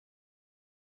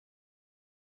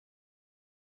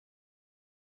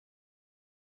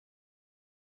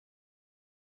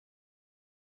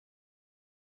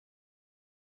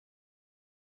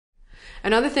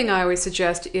Another thing I always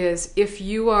suggest is if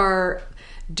you are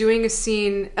doing a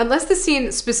scene, unless the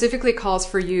scene specifically calls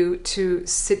for you to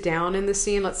sit down in the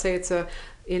scene, let's say it's a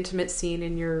intimate scene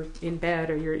and you're in bed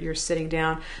or you're sitting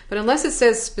down, but unless it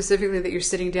says specifically that you're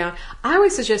sitting down, I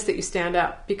always suggest that you stand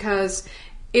up, because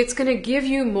it's going to give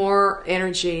you more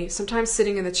energy. Sometimes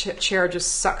sitting in the chair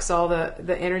just sucks all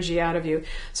the energy out of you.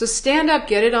 So stand up,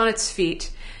 get it on its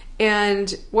feet.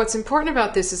 And what's important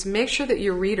about this is make sure that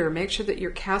your reader, make sure that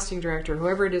your casting director,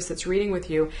 whoever it is that's reading with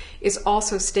you, is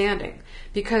also standing.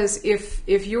 Because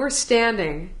if you're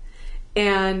standing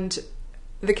and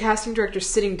the casting director's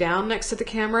sitting down next to the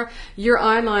camera, your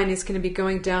eye line is going to be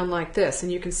going down like this,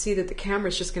 and you can see that the camera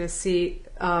is just going to see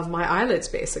my eyelids,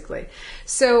 basically.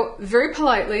 So very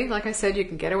politely, like I said, you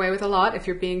can get away with a lot if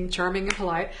you're being charming and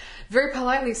polite. Very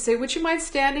politely say, would you mind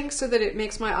standing so that it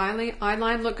makes my eye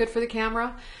line look good for the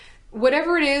camera?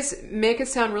 Whatever it is, make it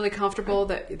sound really comfortable,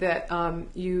 that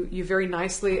you very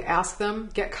nicely ask them.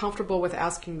 Get comfortable with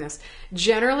asking this.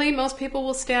 Generally, most people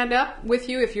will stand up with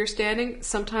you if you're standing.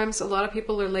 Sometimes a lot of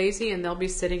people are lazy and they'll be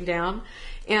sitting down,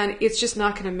 and it's just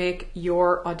not going to make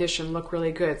your audition look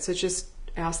really good. So just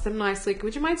ask them nicely,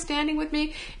 would you mind standing with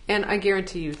me? And I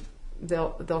guarantee you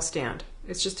they'll stand.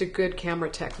 It's just a good camera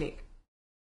technique.